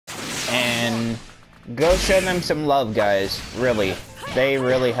and go show them some love, guys. Really, they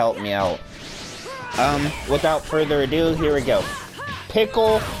really helped me out. Without further ado, here we go.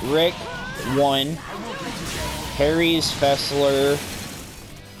 Pickle Rick 1, Harry Fessler,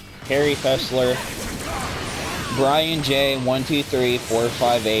 Brian J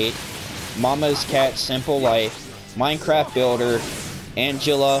 123458, Mama's Cat Simple Life, Minecraft Builder,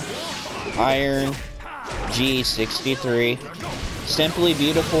 Angela, Iron G63, Simply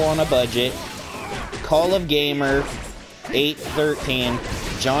Beautiful on a Budget, Call of Gamer 813,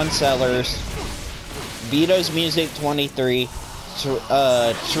 John Sellers, Vito's Music 23,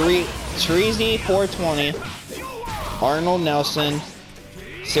 Treasy 420, Arnold Nelson,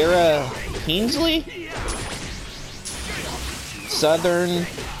 Sarah Hensley, Southern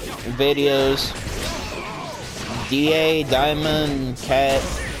Videos, DA Diamond Cat,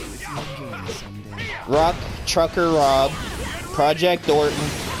 Rock Trucker Rob, Project Orton,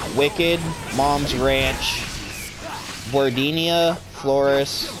 Wicked Mom's Ranch, Vordinia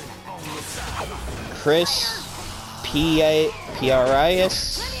Flores, Chris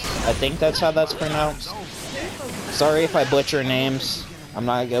Piarius, I think that's how that's pronounced. Sorry if I butcher names. I'm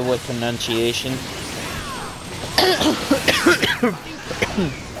not good with pronunciation.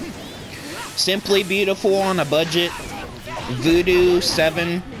 Simply Beautiful on a Budget, Voodoo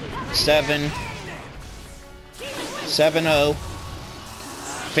 7770,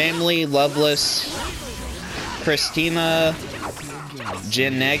 Family Loveless, Christina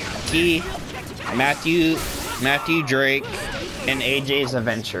Janecki, Matthew Drake, and AJ's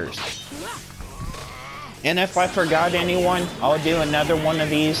Adventures. And if I forgot anyone, I'll do another one of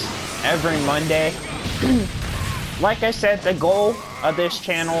these every Monday. Like I said, the goal of this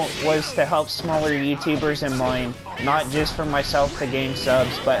channel was to help smaller YouTubers in mine, not just for myself to gain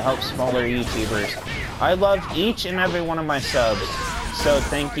subs, but help smaller YouTubers. I love each and every one of my subs, so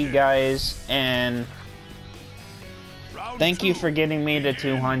thank you guys, and thank you for getting me to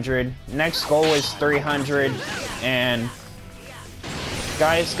 200. Next goal is 300, and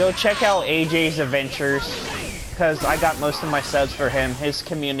guys, go check out AJ's Adventures, because I got most of my subs for him. His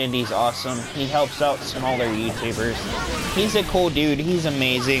community's awesome. He helps out smaller YouTubers. He's a cool dude. He's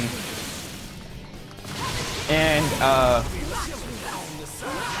amazing. And,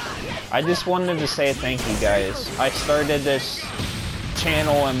 I just wanted to say thank you, guys. I started this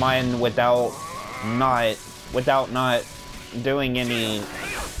channel of mine without not doing any...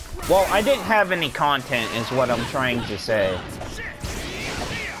 Well, I didn't have any content, is what I'm trying to say.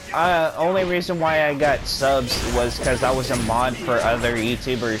 Only reason why I got subs was because I was a mod for other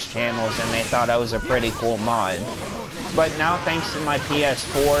YouTubers' channels and they thought I was a pretty cool mod. But now, thanks to my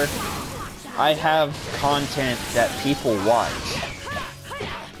PS4, I have content that people watch.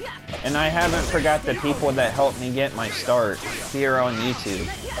 And I haven't forgot the people that helped me get my start here on YouTube.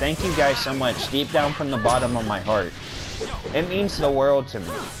 Thank you guys so much, deep down from the bottom of my heart. It means the world to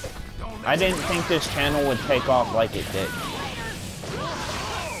me. I didn't think this channel would take off like it did.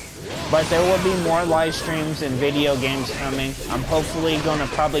 But there will be more live streams and video games coming. I'm hopefully gonna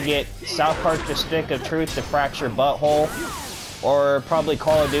probably get South Park The Stick of Truth to Fracture Butthole, or probably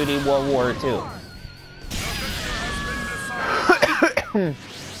Call of Duty World War II.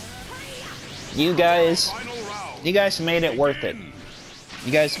 You guys made it worth it.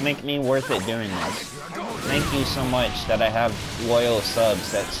 You guys make me worth it doing this. Thank you so much that I have loyal subs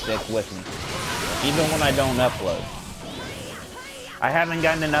that stick with me, even when I don't upload. I haven't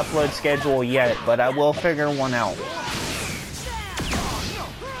gotten an upload schedule yet, but I will figure one out.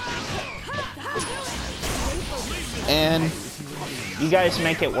 And you guys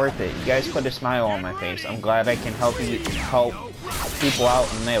make it worth it. You guys put a smile on my face. I'm glad I can help people out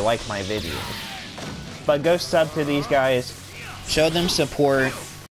and they like my videos. But go sub to these guys. Show them support.